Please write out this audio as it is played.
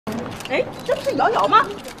哎，这不是瑶瑶吗？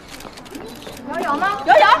瑶瑶吗？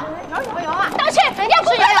瑶瑶啊！道歉！要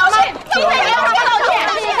不要道歉？现在也要道歉！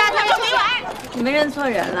你们认错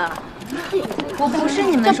人了，我不是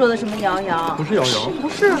你们说的什么瑶瑶，不是瑶瑶，不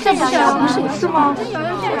是，这不是瑶瑶，是吗？你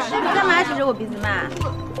干嘛指着我鼻子骂？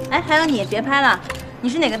哎，还有你，别拍了，你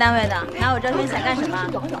是哪个单位的？拿我照片想干什么？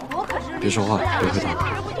别说话，别回答。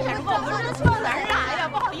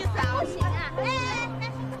不好意思啊。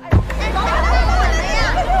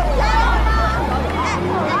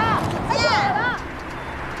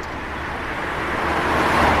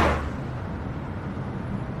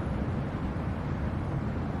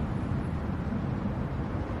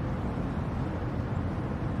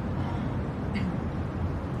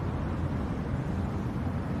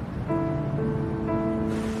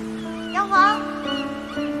杨华，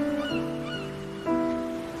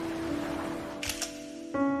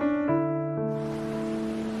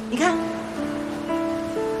你看，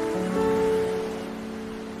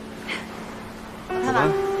好看吧？哎，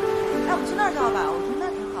我们去那儿照吧，我觉得那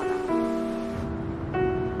挺好的。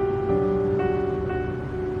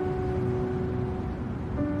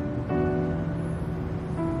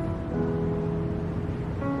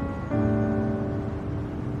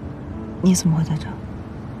你怎么会在这儿？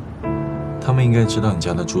他们应该知道你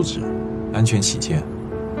家的住址，安全起见，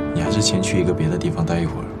你还是先去一个别的地方待一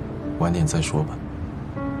会儿，晚点再说吧。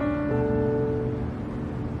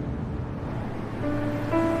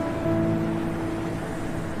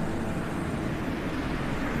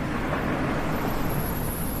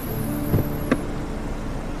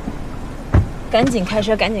赶紧开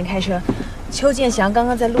车，赶紧开车！邱建祥刚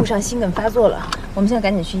刚在路上心梗发作了，我们现在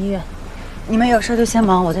赶紧去医院。你们有事就先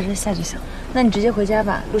忙，我在这下就行。那你直接回家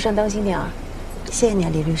吧，路上当心点啊！谢谢你啊，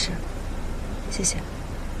李律师，谢谢。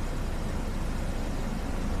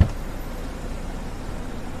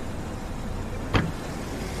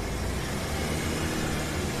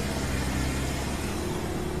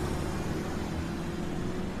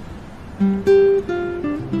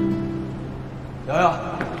瑶瑶，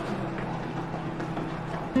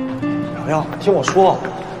瑶瑶，听我说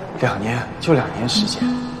，2年就2年时间。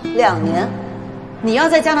2年？你要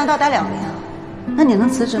在加拿大待2年啊？那你能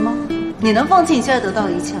辞职吗？你能放弃你现在得到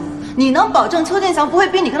的一切吗？你能保证邱建祥不会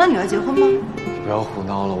逼你跟他女儿结婚吗？不要胡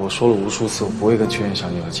闹了，我说了无数次，我不会跟邱建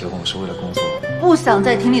祥女儿结婚，我是为了工作。不想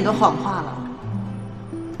再听你的谎话了。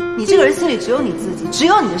你这个人心里只有你自己，只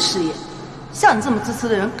有你的事业。像你这么自私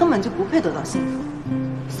的人，根本就不配得到幸福。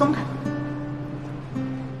松开。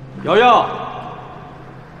瑶瑶，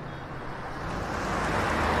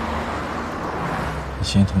你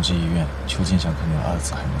先通知医院，邱建祥可能有阿尔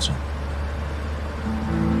兹海默症。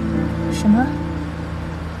什么？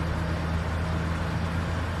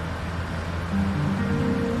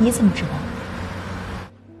你怎么知道？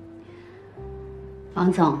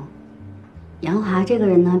王总，杨华这个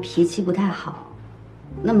人呢，脾气不太好，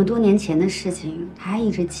那么多年前的事情他还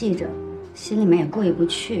一直记着，心里面也过意不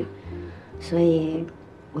去，所以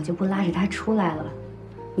我就不拉着他出来了，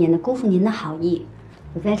免得辜负您的好意。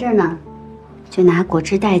我在这儿呢，就拿果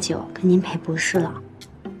汁代酒跟您赔不是了。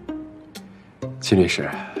秦律师，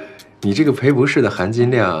你这个赔不是的含金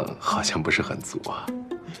量好像不是很足啊。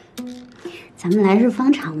咱们来日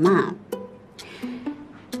方长嘛。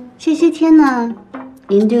这些天呢，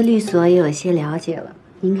您对律所也有些了解了，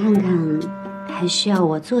您看看还需要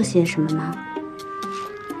我做些什么吗？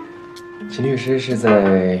秦律师是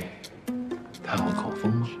在探我口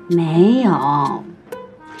风吗？没有，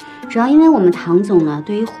主要因为我们唐总呢，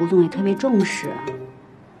对于胡总也特别重视。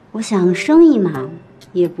我想生意嘛，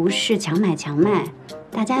也不是强买强卖，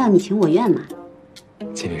大家要你情我愿嘛。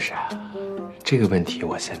秦律师啊，这个问题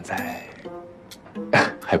我现在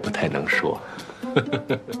还不太能说。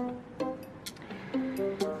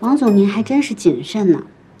王总，您还真是谨慎呢，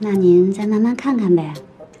那您再慢慢看看呗。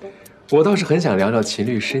我倒是很想聊聊秦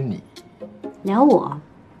律师你。聊我？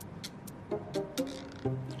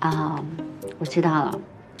啊，我知道了，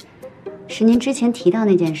是您之前提到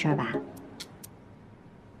那件事吧？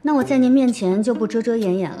那我在您面前就不遮遮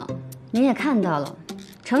掩掩了。您也看到了，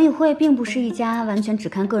城议会并不是一家完全只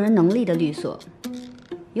看个人能力的律所，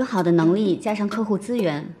有好的能力加上客户资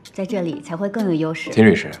源，在这里才会更有优势。秦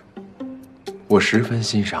律师，我十分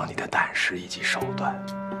欣赏你的胆识以及手段。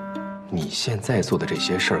你现在做的这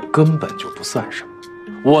些事儿根本就不算什么，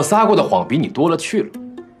我撒过的谎比你多了去了，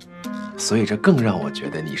所以这更让我觉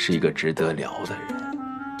得你是一个值得聊的人。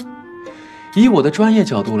以我的专业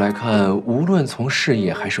角度来看，无论从事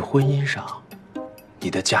业还是婚姻上，你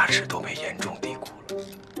的价值都被严重低估了。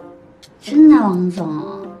真的，王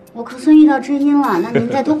总，我可算遇到知音了。那您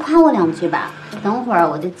再多夸我2句吧，等会儿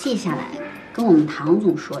我就记下来。跟我们唐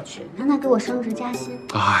总说去，让他给我升职加薪。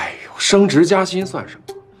哎呦，升职加薪算什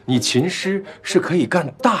么？你秦师是可以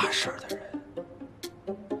干大事的人。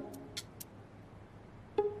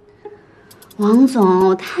王总，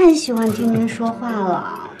我太喜欢听您说话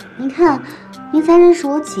了。您看，您才认识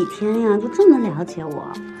我几天呀，就这么了解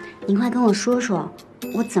我。您快跟我说说，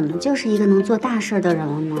我怎么就是一个能做大事的人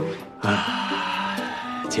了呢？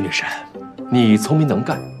秦律师，你聪明能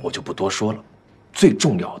干，我就不多说了。最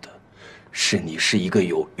重要的是，你是一个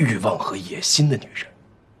有欲望和野心的女人，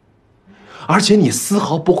而且你丝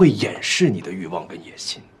毫不会掩饰你的欲望跟野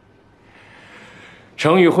心。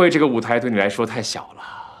城与会这个舞台对你来说太小了，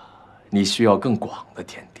你需要更广的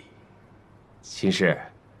天地。秦师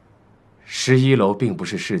，11楼并不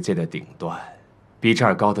是世界的顶端，比这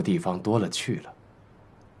儿高的地方多了去了。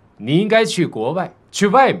你应该去国外，去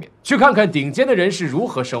外面，去看看顶尖的人是如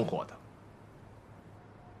何生活的。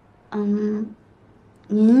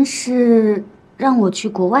您是让我去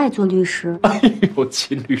国外做律师？哎呦，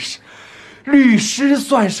秦律师，律师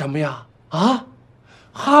算什么呀？啊，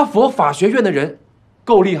哈佛法学院的人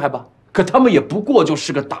够厉害吧？可他们也不过就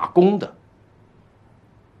是个打工的。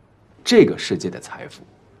这个世界的财富，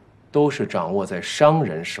都是掌握在商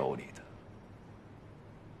人手里的。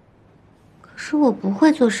可是我不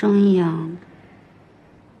会做生意啊。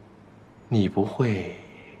你不会，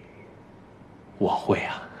我会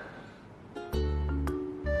啊。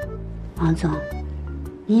王总，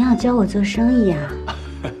您要教我做生意啊？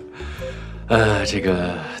这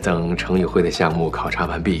个等城与会的项目考察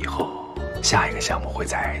完毕以后，下一个项目会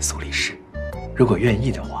在苏黎世。如果愿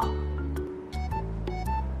意的话，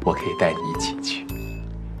我可以带你一起去。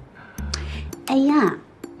哎呀，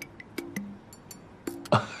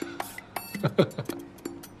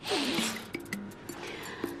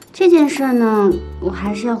这件事呢，我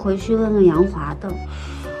还是要回去问问杨华的。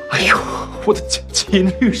哎呦，我的秦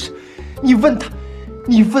律师，你问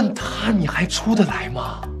他，你还出得来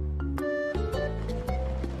吗？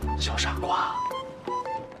小傻瓜，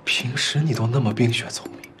平时你都那么冰雪聪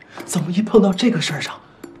明，怎么一碰到这个事儿上，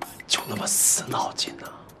就那么死脑筋呢？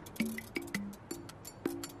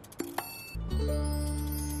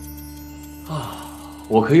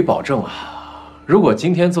我可以保证啊，如果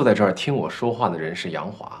今天坐在这儿听我说话的人是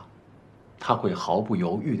杨华，他会毫不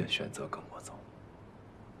犹豫地选择跟我走。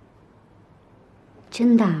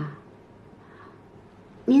真的？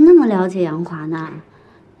您那么了解杨华呢？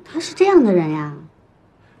他是这样的人呀？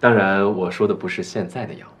当然，我说的不是现在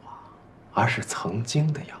的杨华，而是曾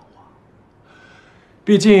经的杨华。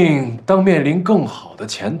毕竟，当面临更好的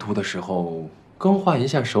前途的时候，更换一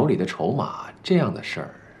下手里的筹码，这样的事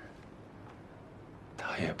儿，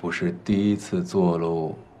他也不是第一次做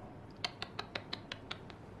喽。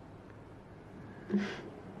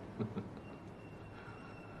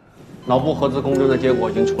脑部核磁共振的结果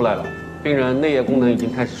已经出来了，病人内液功能已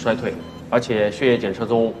经开始衰退，而且血液检测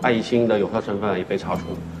中艾异辛的有效成分也被查出，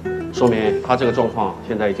说明他这个状况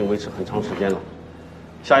现在已经维持很长时间了。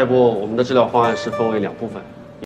下一步，我们的治疗方案是分为2部分。